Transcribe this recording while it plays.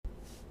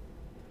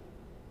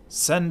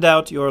Send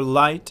out your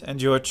light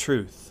and your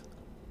truth.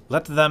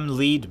 Let them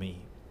lead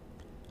me.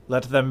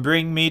 Let them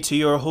bring me to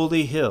your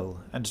holy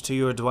hill and to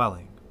your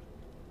dwelling.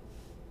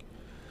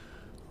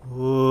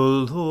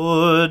 O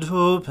Lord,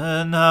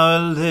 open our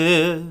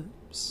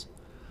lips,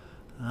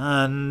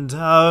 and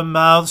our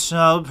mouth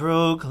shall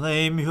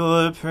proclaim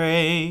your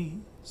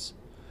praise.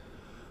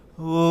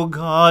 O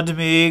God,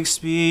 make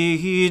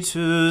speed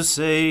to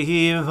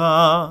save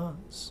us.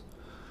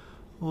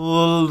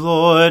 O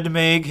Lord,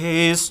 make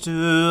haste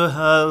to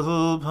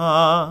help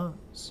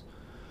us.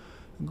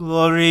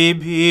 Glory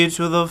be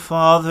to the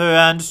Father,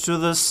 and to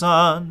the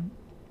Son,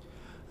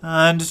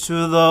 and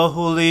to the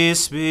Holy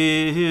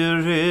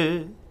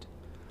Spirit,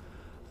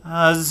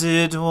 as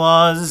it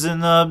was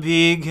in the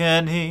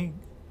beginning,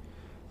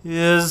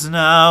 is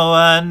now,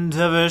 and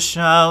ever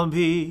shall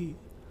be,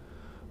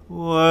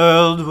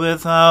 world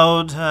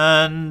without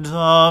end.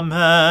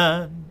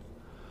 Amen.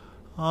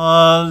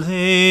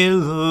 Alleluia.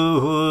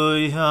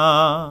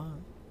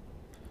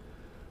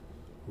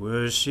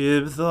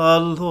 Worship the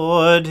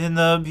Lord in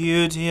the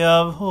beauty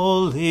of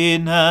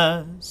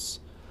holiness.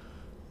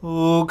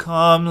 O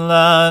come,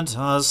 let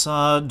us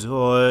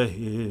adore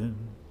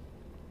him.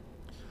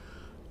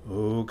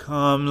 O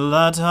come,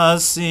 let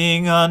us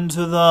sing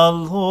unto the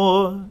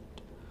Lord.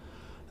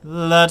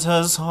 Let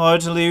us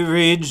heartily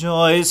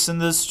rejoice in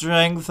the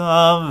strength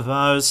of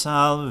our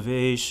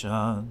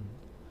salvation.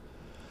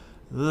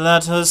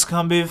 Let us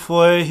come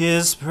before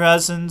his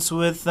presence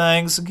with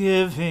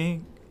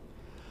thanksgiving,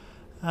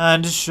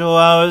 and show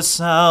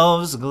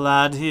ourselves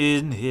glad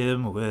in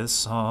him with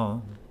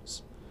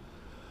songs.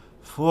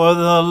 For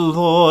the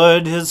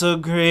Lord is a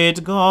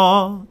great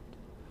God,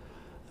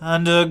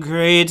 and a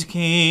great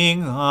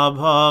King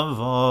above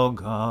all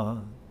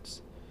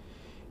gods.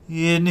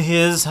 In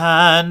his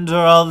hand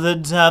are all the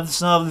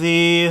depths of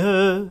the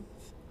earth,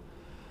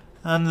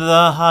 and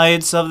the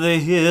heights of the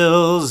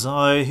hills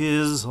are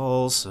his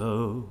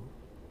also.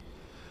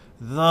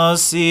 The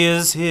sea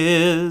is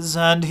his,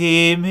 and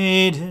he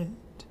made it,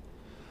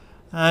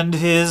 and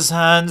his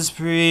hands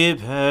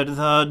prepared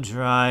the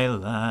dry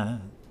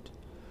land.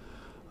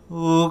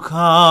 O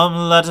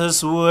come, let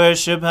us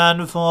worship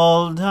and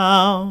fall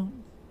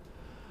down,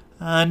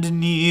 and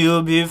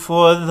kneel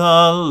before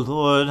the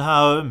Lord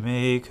our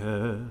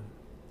Maker.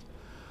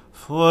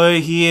 For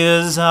he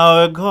is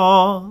our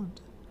God,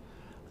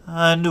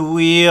 and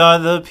we are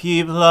the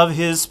people of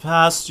his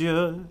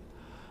pasture,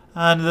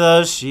 and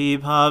the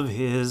sheep of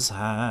his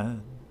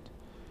hand.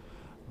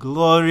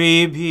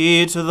 Glory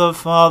be to the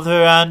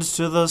Father, and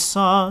to the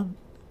Son,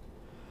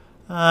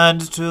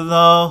 and to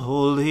the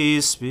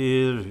Holy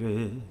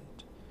Spirit,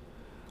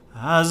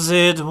 as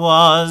it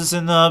was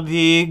in the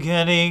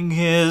beginning,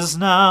 is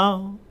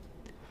now,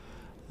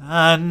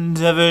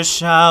 and ever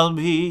shall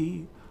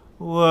be,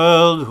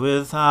 world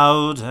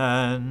without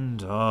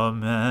end.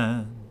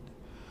 Amen.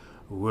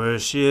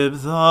 Worship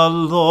the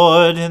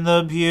Lord in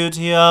the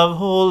beauty of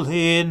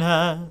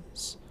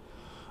holiness.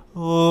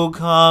 O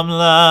come,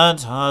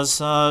 let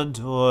us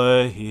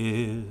adore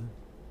him.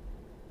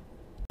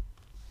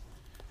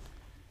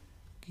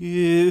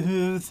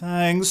 Give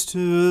thanks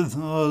to the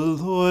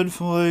Lord,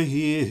 for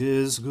he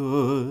is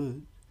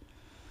good,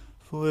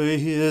 for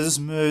his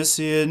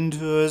mercy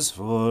endures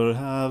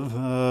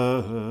forever.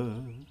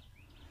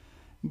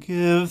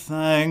 Give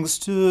thanks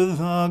to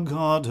the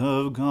God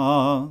of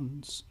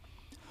gods,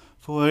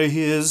 for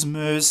his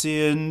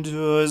mercy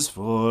endures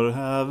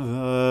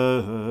forever.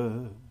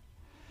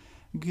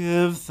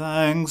 Give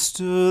thanks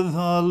to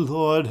the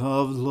Lord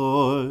of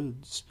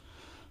lords,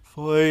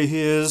 for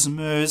his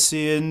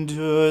mercy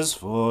endures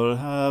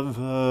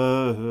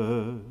forever.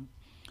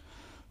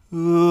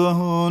 Who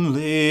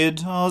only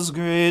does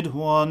great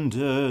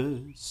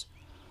wonders,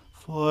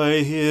 for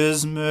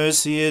his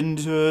mercy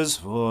endures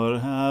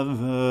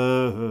forever.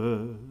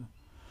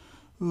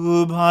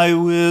 Who by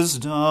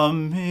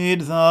wisdom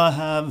made the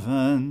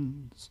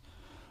heavens,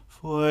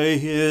 for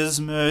his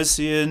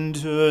mercy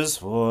endures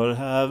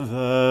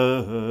forever.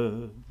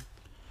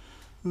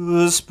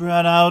 Who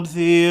spread out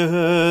the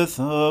earth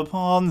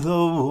upon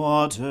the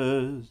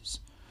waters,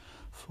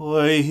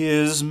 for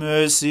his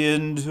mercy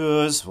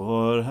endures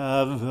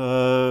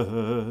forever.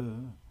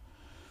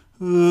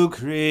 Who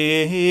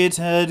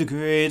created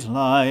great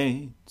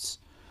lights,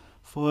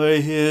 for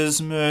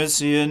his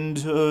mercy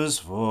endures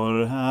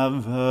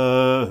forever.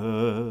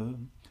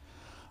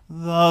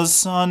 The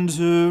sun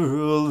to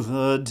rule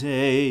the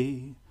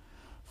day,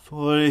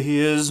 for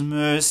his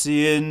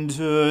mercy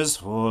endures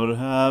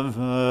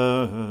forever.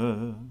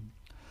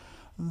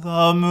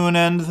 The moon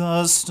and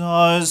the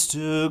stars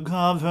to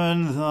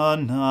govern the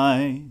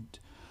night,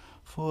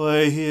 for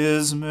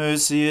his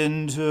mercy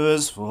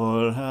endures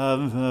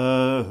forever.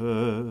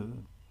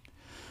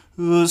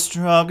 Who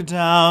struck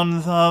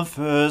down the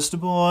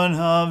firstborn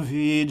of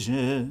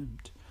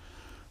Egypt,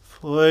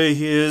 for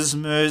his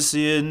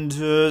mercy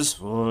endures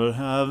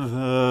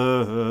forever.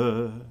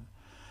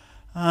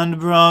 And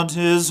brought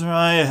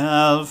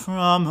Israel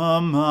from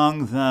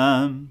among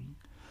them,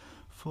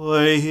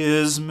 for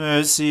his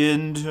mercy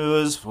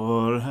endures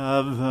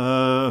forever.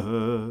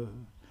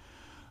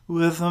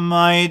 with a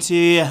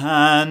mighty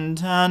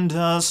hand and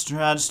a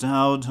stretched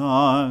out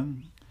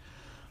arm.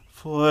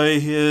 For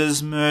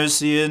his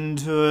mercy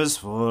endures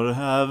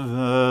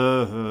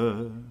forever.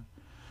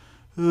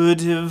 Who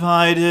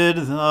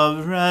divided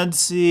the Red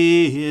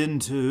Sea in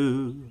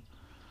two,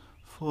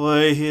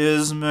 for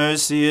his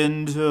mercy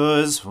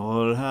endures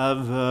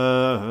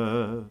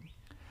forever.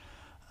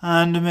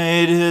 And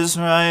made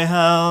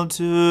Israel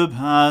to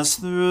pass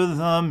through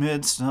the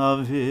midst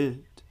of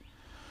it,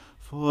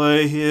 for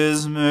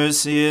his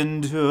mercy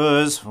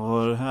endures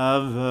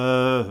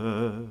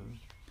forever.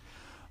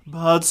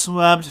 But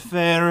swept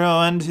Pharaoh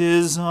and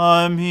his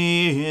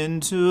army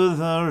into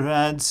the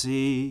Red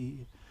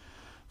Sea,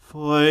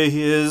 for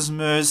his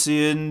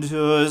mercy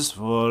endures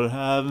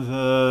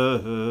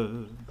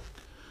forever.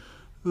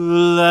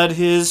 Who led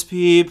his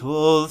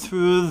people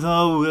through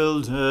the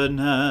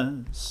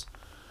wilderness,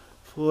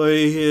 for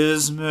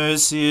his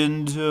mercy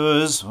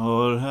endures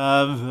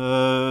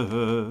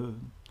forever.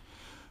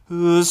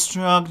 Who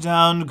struck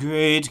down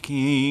great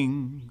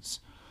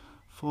kings,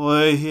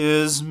 for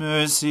his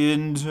mercy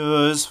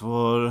endures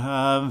forever.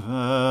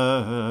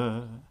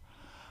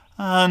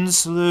 And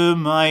slew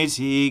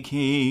mighty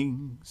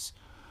kings,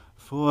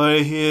 for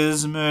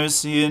his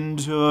mercy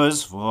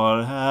endures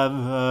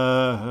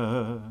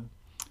forever.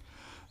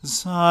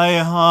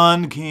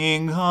 Sihon,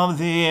 king of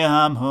the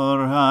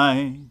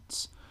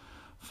Amorites,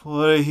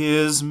 for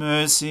his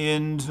mercy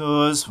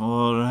endures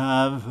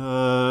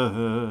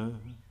forever.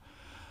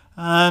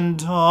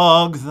 And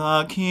Og,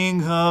 the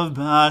king of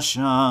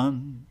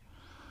Bashan,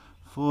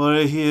 for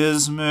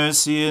his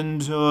mercy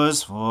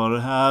endures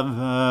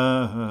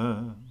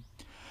forever.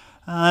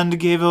 And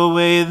gave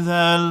away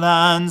their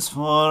lands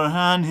for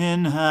an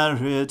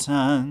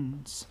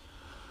inheritance,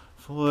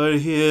 for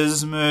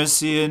his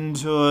mercy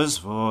endures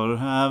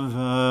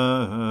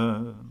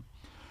forever.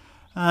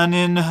 An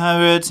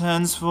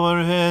inheritance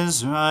for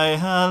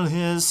Israel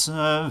his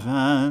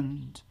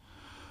servant,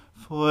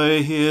 for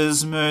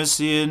his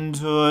mercy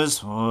endures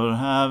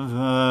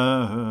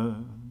forever.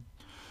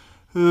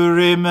 Who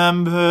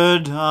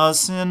remembered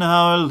us in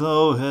our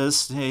low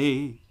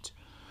estate,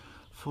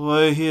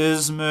 for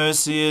his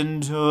mercy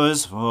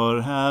endures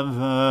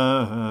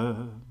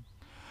forever.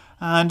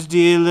 And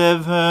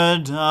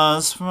delivered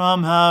us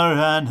from our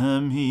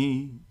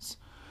enemies,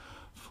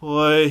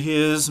 for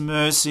his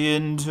mercy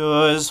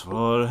endures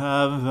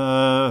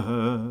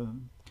forever.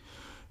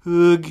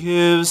 Who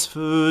gives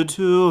food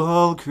to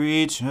all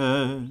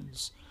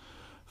creatures,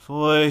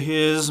 for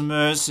his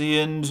mercy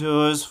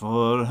endures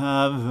forever.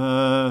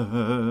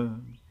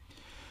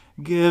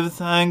 Give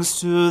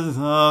thanks to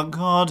the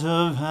God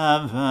of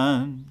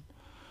heaven,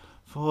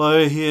 for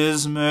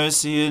his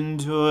mercy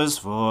endures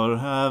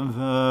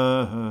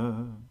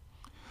forever.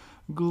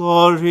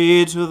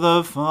 Glory to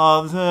the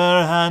Father,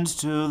 and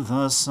to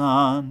the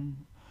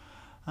Son,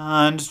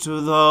 and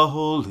to the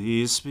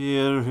Holy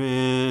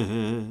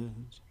Spirit,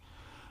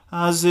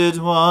 as it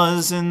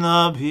was in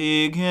the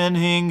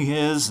beginning,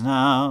 is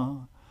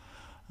now,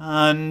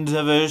 and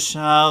ever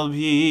shall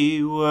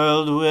be,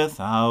 world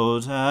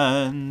without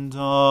end.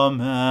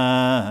 Amen.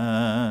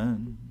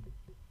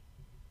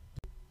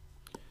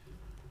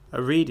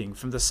 A reading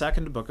from the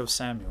second book of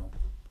Samuel.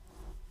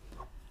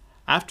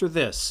 After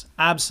this,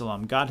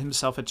 Absalom got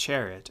himself a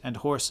chariot and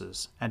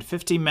horses, and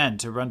 50 men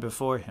to run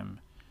before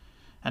him.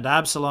 And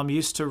Absalom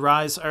used to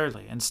rise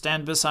early, and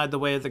stand beside the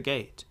way of the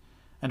gate.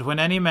 And when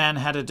any man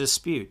had a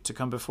dispute to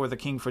come before the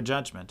king for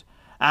judgment,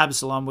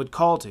 Absalom would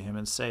call to him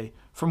and say,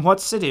 "From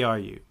what city are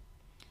you?"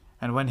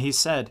 And when he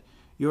said,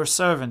 "Your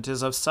servant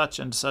is of such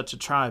and such a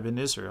tribe in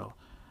Israel,"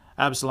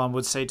 Absalom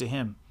would say to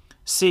him,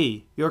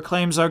 "See, your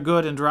claims are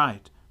good and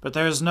right, but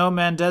there is no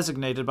man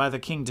designated by the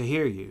king to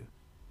hear you."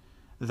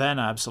 Then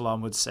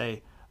Absalom would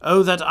say,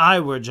 "Oh, that I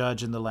were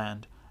judge in the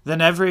land!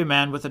 Then every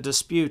man with a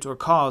dispute or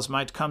cause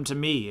might come to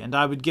me, and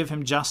I would give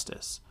him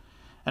justice.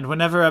 And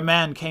whenever a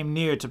man came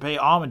near to pay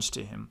homage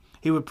to him,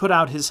 he would put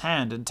out his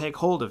hand and take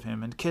hold of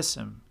him and kiss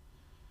him."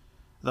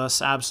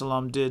 Thus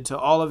Absalom did to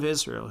all of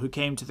Israel who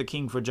came to the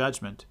king for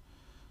judgment.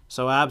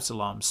 So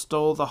Absalom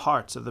stole the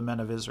hearts of the men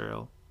of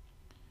Israel.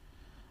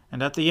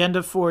 And at the end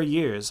of 4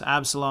 years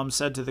Absalom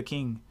said to the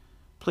king,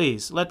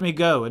 "Please let me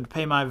go and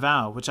pay my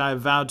vow, which I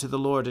have vowed to the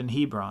Lord in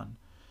Hebron.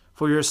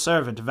 For your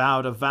servant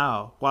vowed a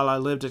vow while I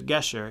lived at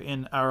Geshur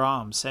in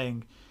Aram,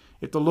 saying,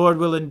 'If the Lord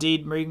will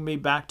indeed bring me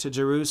back to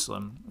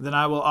Jerusalem, then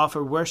I will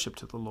offer worship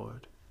to the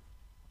Lord.'"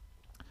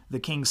 The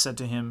king said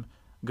to him,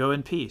 "Go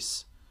in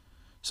peace."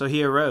 So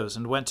he arose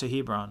and went to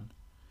Hebron.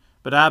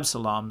 But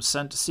Absalom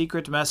sent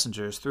secret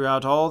messengers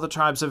throughout all the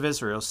tribes of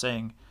Israel,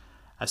 saying,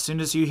 "As soon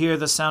as you hear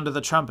the sound of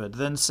the trumpet,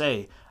 then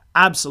say,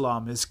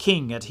 'Absalom is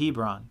king at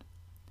Hebron.'"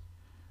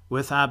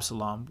 With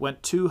Absalom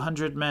went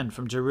 200 men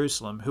from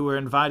Jerusalem, who were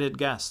invited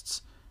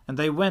guests, and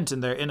they went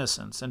in their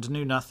innocence and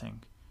knew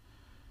nothing.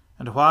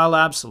 And while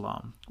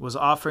Absalom was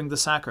offering the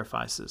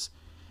sacrifices,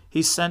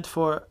 he sent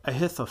for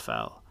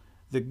Ahithophel,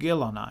 the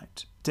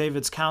Gilonite,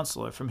 David's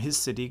counselor from his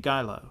city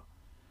Gilo.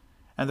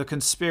 And the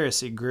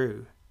conspiracy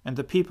grew, and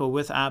the people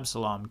with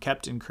Absalom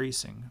kept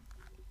increasing.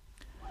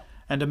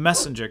 And a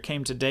messenger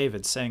came to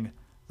David, saying,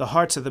 The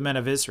hearts of the men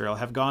of Israel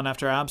have gone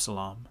after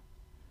Absalom.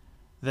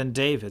 Then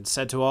David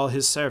said to all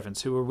his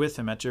servants who were with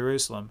him at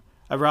Jerusalem,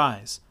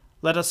 Arise,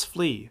 let us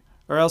flee,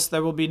 or else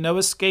there will be no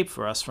escape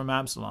for us from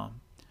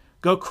Absalom.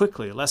 Go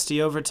quickly, lest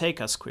he overtake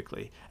us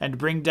quickly, and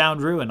bring down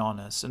ruin on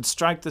us, and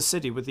strike the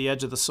city with the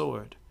edge of the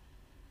sword.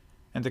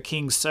 And the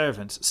king's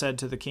servants said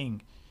to the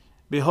king,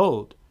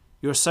 Behold,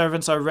 your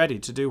servants are ready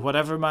to do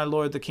whatever my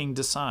lord the king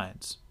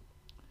decides.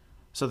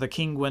 So the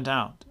king went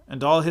out,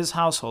 and all his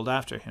household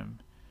after him.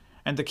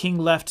 And the king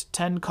left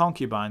 10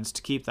 concubines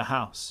to keep the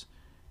house.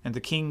 And the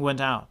king went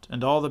out,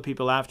 and all the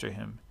people after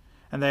him,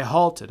 and they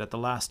halted at the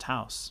last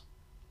house.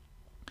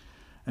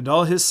 And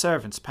all his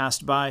servants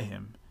passed by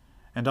him,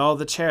 and all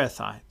the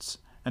Cherethites,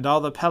 and all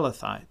the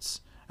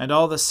Pelethites, and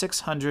all the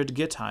 600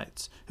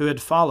 Gittites, who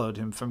had followed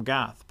him from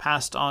Gath,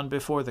 passed on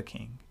before the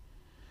king.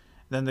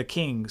 Then the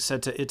king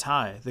said to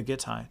Ittai the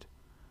Gittite,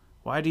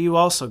 Why do you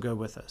also go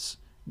with us?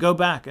 Go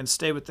back and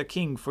stay with the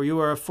king, for you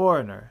are a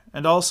foreigner,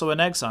 and also an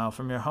exile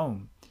from your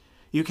home.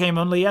 You came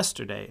only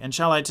yesterday, and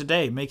shall I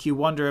today make you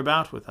wander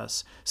about with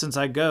us, since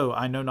I go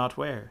I know not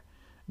where?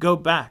 Go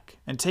back,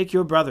 and take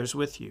your brothers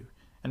with you,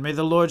 and may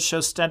the Lord show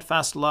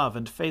steadfast love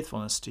and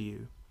faithfulness to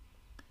you.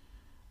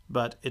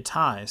 But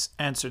Ittai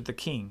answered the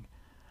king,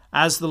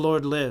 As the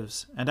Lord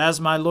lives, and as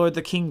my lord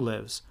the king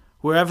lives,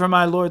 wherever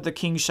my lord the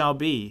king shall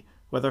be,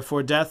 whether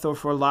for death or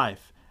for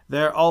life,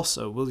 there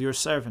also will your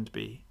servant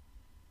be.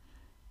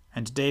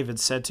 And David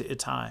said to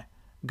Ittai,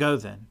 Go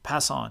then,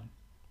 pass on.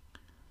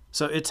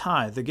 So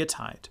Ittai the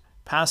Gittite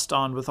passed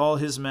on with all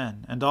his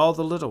men, and all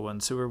the little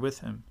ones who were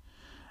with him.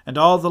 And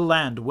all the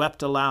land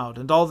wept aloud,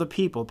 and all the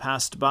people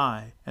passed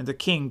by, and the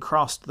king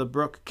crossed the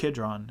brook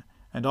Kidron,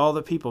 and all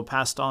the people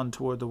passed on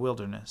toward the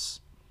wilderness.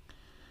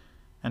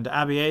 And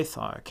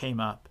Abiathar came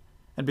up,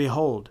 and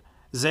behold,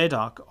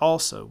 Zadok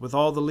also with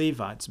all the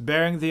Levites,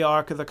 bearing the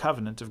ark of the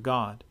covenant of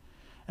God.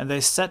 And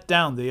they set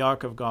down the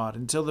ark of God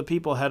until the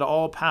people had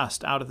all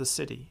passed out of the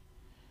city.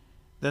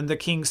 Then the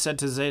king said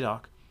to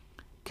Zadok,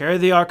 Carry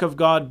the ark of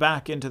God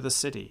back into the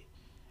city.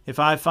 If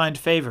I find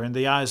favor in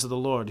the eyes of the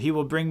Lord, he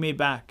will bring me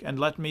back, and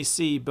let me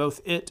see both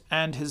it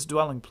and his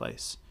dwelling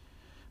place.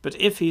 But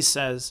if he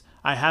says,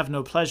 I have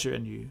no pleasure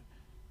in you,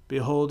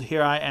 behold,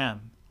 here I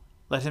am.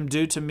 Let him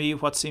do to me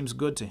what seems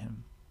good to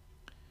him.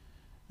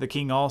 The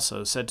king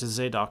also said to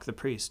Zadok the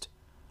priest,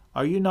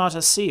 Are you not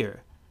a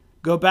seer?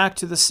 Go back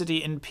to the city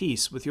in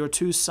peace with your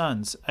 2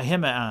 sons,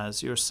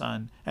 Ahimaaz your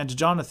son, and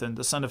Jonathan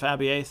the son of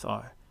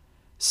Abiathar.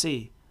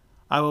 See,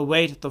 I will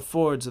wait at the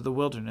fords of the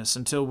wilderness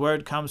until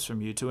word comes from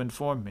you to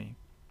inform me.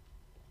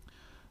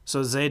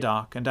 So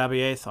Zadok and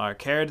Abiathar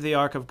carried the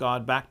ark of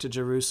God back to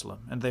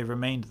Jerusalem, and they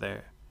remained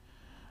there.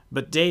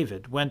 But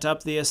David went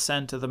up the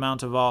ascent of the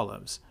Mount of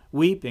Olives,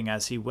 weeping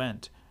as he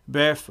went,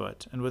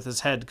 barefoot and with his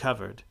head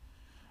covered.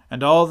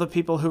 And all the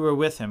people who were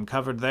with him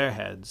covered their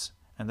heads,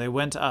 and they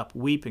went up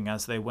weeping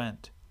as they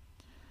went.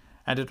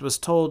 And it was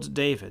told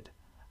David,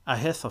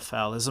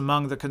 Ahithophel is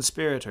among the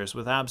conspirators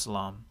with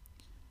Absalom.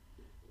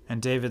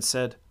 And David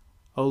said,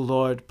 O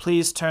Lord,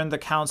 please turn the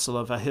counsel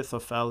of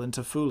Ahithophel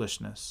into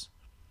foolishness.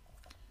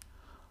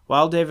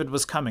 While David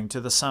was coming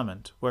to the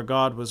summit, where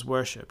God was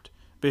worshipped,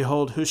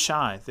 behold,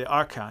 Hushai the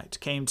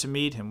Archite came to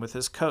meet him with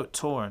his coat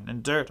torn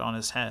and dirt on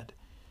his head.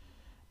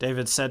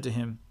 David said to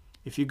him,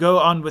 If you go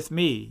on with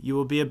me, you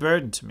will be a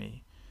burden to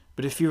me.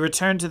 But if you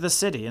return to the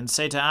city and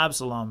say to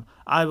Absalom,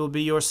 I will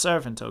be your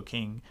servant, O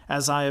king,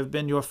 as I have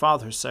been your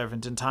father's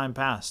servant in time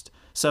past,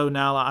 so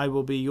now I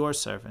will be your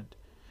servant.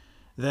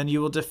 Then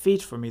you will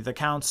defeat for me the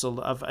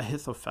counsel of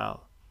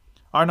Ahithophel.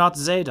 Are not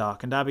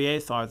Zadok and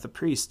Abiathar the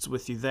priests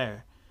with you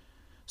there?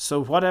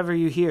 So whatever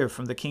you hear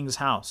from the king's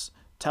house,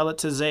 tell it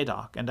to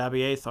Zadok and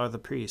Abiathar the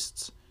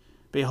priests.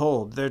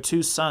 Behold, their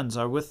 2 sons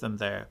are with them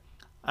there,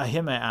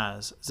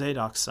 Ahimaaz,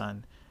 Zadok's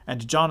son,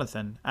 and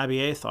Jonathan,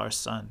 Abiathar's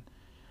son.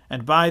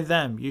 And by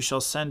them you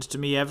shall send to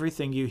me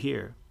everything you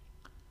hear.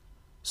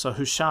 So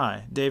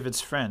Hushai,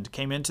 David's friend,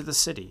 came into the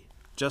city,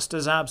 just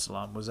as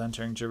Absalom was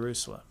entering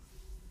Jerusalem.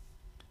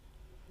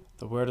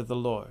 The word of the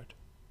Lord.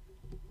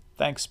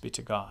 Thanks be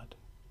to God.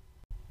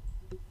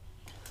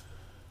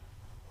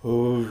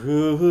 O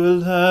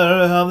ruler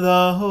of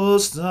the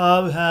hosts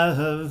of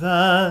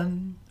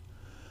heaven,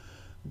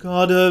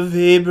 God of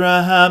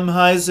Abraham,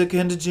 Isaac,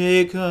 and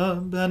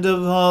Jacob, and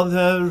of all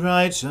their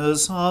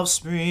righteous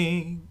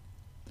offspring,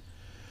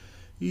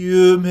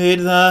 you made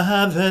the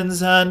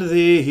heavens and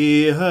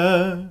the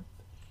earth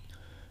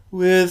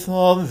with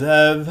all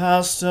their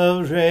vast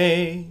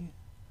array.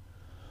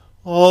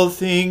 All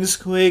things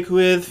quake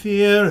with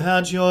fear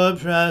at your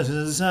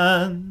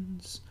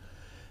presence.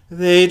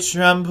 They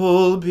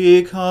tremble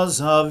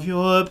because of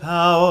your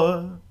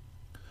power.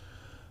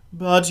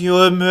 But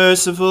your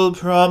merciful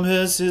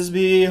promise is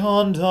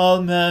beyond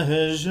all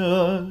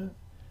measure.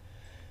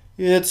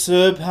 It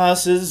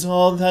surpasses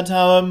all that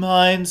our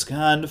minds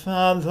can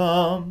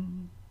fathom.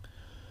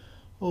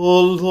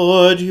 O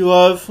Lord, you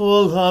are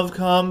full of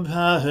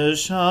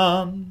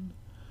compassion,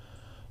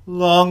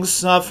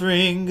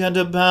 long-suffering and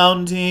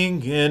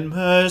abounding in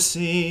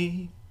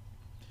mercy.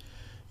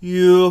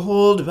 You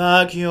hold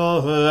back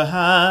your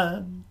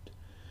hand.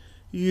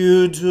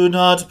 You do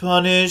not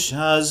punish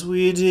as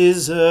we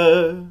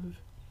deserve.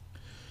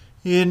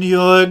 In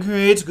your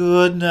great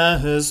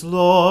goodness,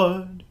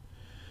 Lord,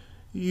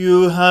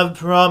 you have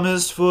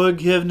promised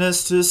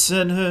forgiveness to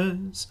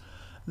sinners,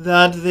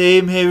 that they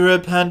may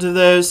repent of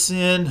their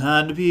sin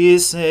and be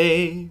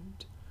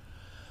saved.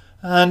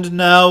 And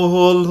now,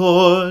 O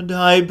Lord,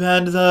 I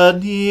bend the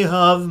knee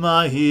of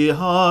my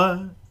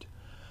heart,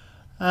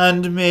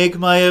 and make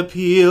my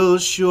appeal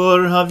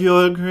sure of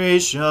your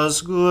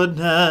gracious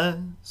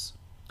goodness.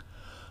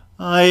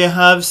 I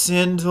have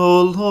sinned,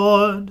 O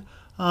Lord,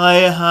 I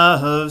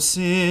have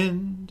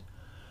sinned,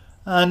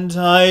 and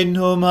I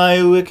know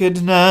my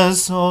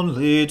wickedness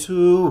only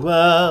too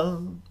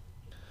well.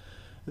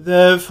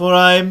 Therefore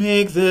I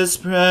make this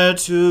prayer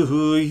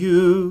to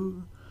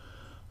you.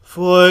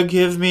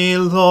 Forgive me,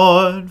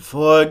 Lord,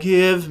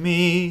 forgive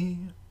me.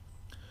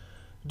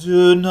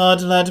 Do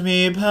not let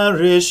me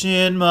perish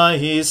in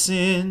my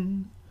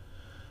sin,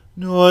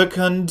 nor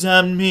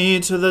condemn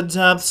me to the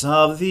depths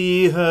of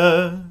the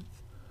earth.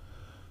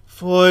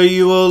 For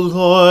you, O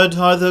Lord,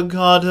 are the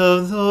God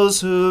of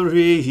those who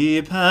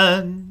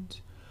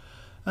repent,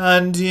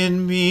 and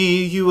in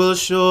me you will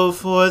show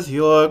forth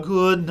your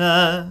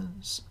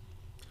goodness.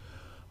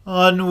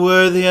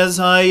 Unworthy as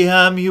I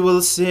am, you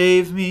will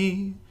save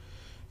me,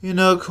 in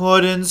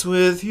accordance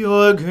with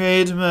your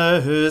great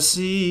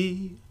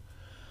mercy.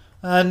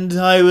 And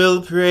I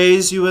will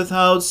praise you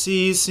without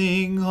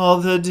ceasing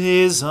all the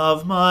days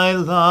of my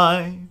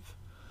life.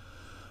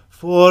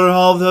 For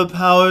all the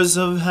powers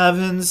of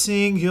heaven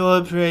sing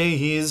your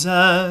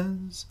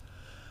praises,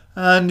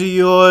 and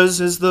yours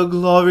is the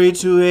glory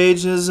to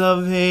ages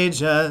of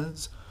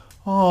ages.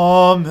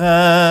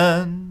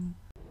 Amen.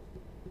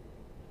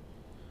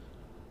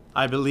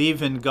 I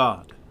believe in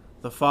God,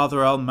 the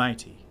Father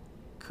Almighty,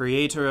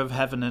 creator of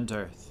heaven and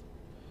earth.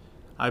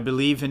 I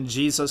believe in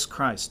Jesus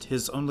Christ,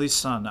 his only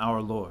Son,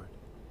 our Lord.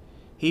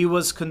 He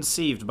was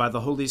conceived by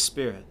the Holy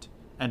Spirit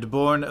and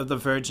born of the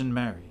Virgin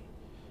Mary.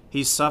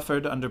 He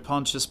suffered under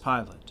Pontius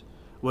Pilate,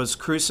 was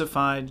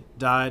crucified,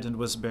 died, and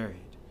was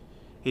buried.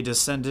 He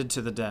descended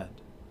to the dead.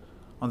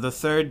 On the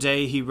third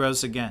day he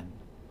rose again.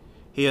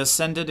 He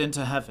ascended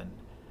into heaven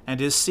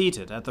and is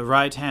seated at the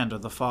right hand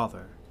of the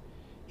Father.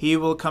 He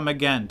will come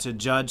again to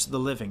judge the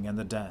living and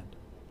the dead.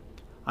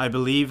 I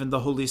believe in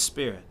the Holy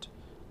Spirit,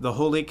 the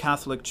Holy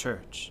Catholic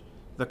Church,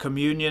 the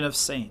communion of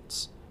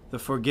saints, the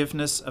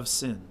forgiveness of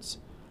sins,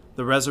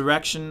 the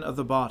resurrection of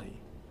the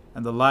body,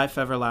 and the life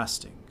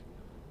everlasting.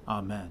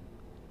 Amen.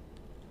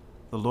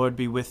 The Lord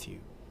be with you.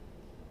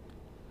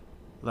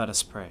 Let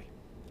us pray.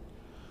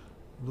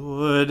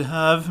 Lord,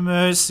 have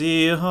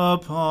mercy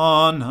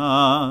upon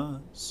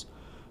us.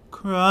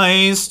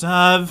 Christ,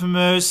 have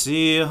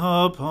mercy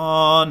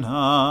upon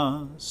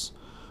us.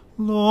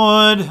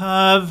 Lord,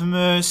 have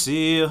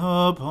mercy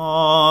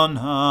upon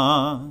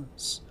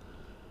us.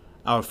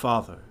 Our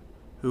Father,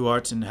 who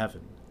art in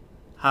heaven,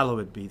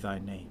 hallowed be thy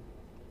name.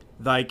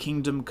 Thy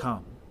kingdom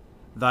come,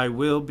 thy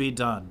will be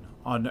done,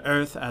 on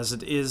earth as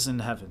it is in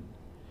heaven.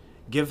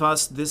 Give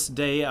us this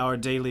day our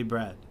daily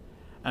bread,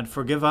 and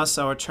forgive us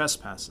our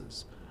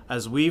trespasses,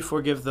 as we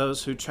forgive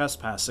those who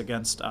trespass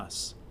against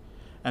us.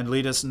 And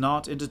lead us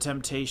not into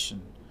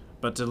temptation,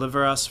 but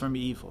deliver us from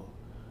evil.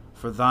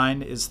 For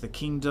thine is the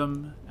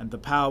kingdom, and the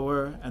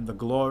power, and the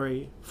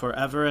glory,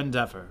 forever and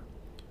ever.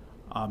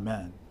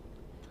 Amen.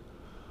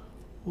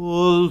 O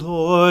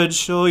Lord,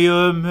 show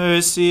your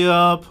mercy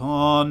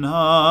upon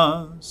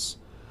us,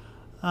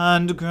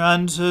 and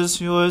grant us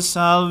your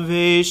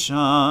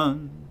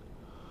salvation.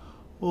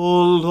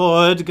 O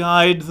Lord,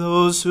 guide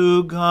those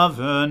who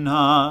govern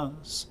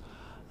us,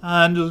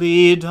 and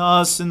lead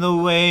us in the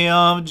way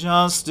of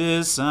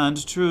justice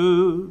and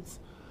truth.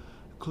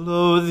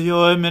 Clothe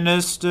your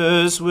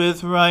ministers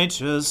with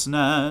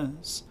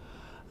righteousness,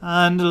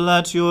 and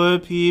let your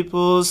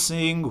people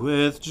sing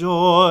with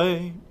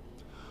joy.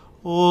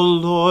 O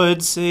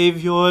Lord,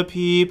 save your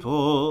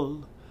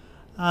people,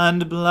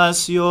 and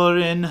bless your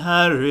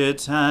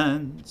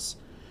inheritance.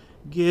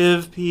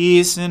 Give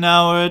peace in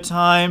our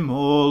time,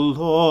 O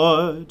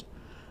Lord,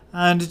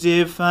 and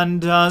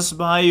defend us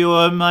by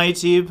your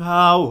mighty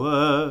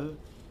power.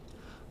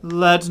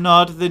 Let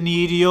not the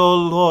needy, O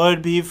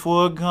Lord, be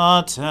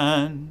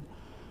forgotten,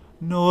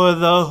 nor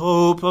the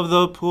hope of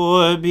the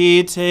poor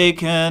be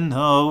taken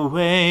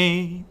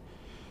away.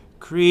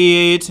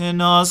 Create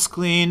in us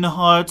clean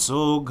hearts,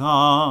 O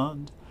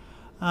God,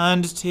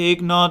 and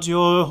take not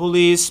your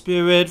Holy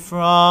Spirit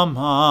from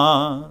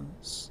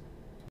us.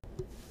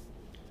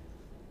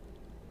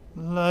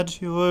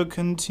 Let your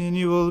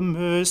continual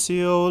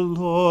mercy, O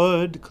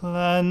Lord,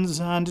 cleanse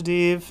and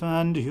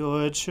defend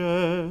your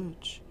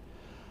church.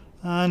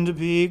 And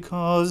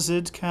because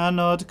it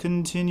cannot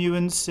continue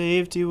in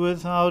safety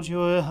without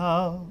your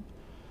help,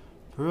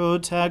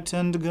 protect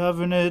and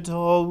govern it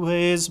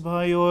always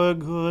by your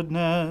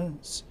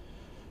goodness.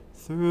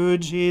 Through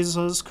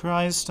Jesus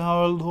Christ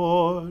our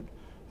Lord,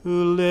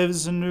 who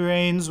lives and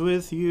reigns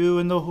with you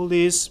in the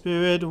Holy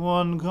Spirit,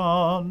 one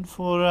God,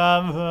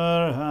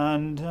 forever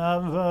and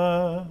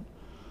ever.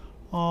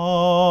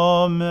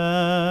 Amen.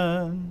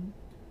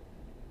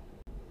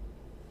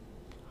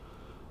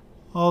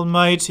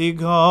 Almighty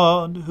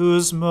God,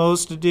 whose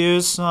most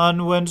dear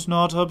Son went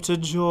not up to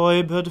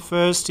joy, but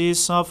first he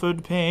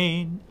suffered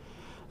pain,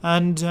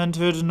 and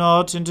entered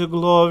not into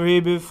glory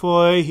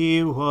before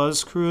he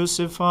was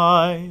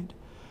crucified,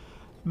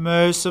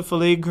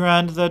 mercifully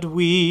grant that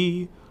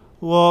we,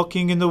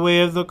 walking in the way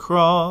of the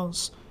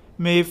cross,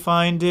 may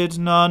find it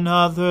none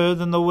other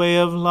than the way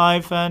of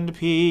life and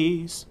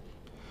peace.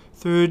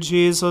 Through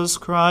Jesus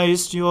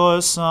Christ,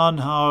 your Son,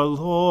 our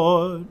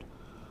Lord.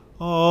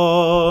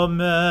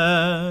 Amen.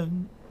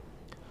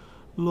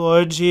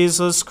 Lord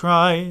Jesus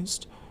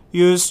Christ,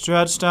 you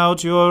stretched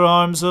out your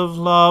arms of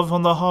love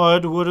on the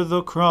hard wood of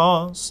the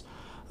cross,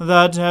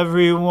 that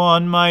every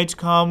one might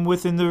come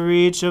within the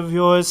reach of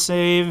your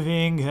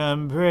saving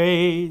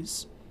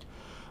embrace.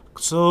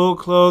 So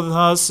clothe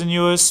us in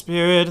your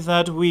Spirit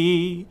that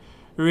we,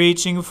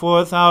 reaching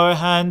forth our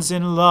hands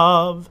in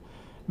love,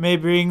 may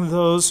bring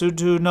those who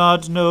do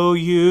not know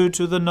you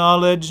to the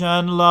knowledge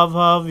and love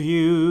of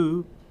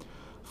you,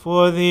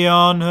 for the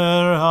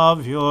honor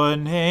of your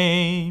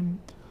name.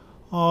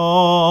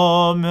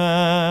 Amen.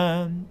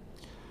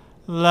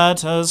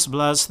 Let us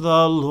bless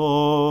the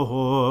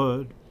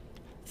Lord.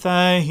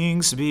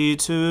 Thanks be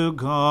to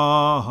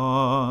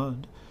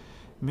God.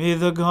 May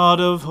the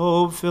God of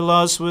hope fill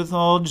us with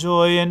all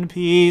joy and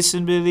peace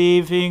in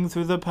believing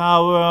through the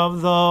power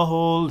of the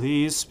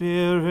Holy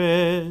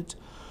Spirit.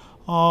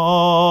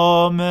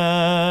 Amen.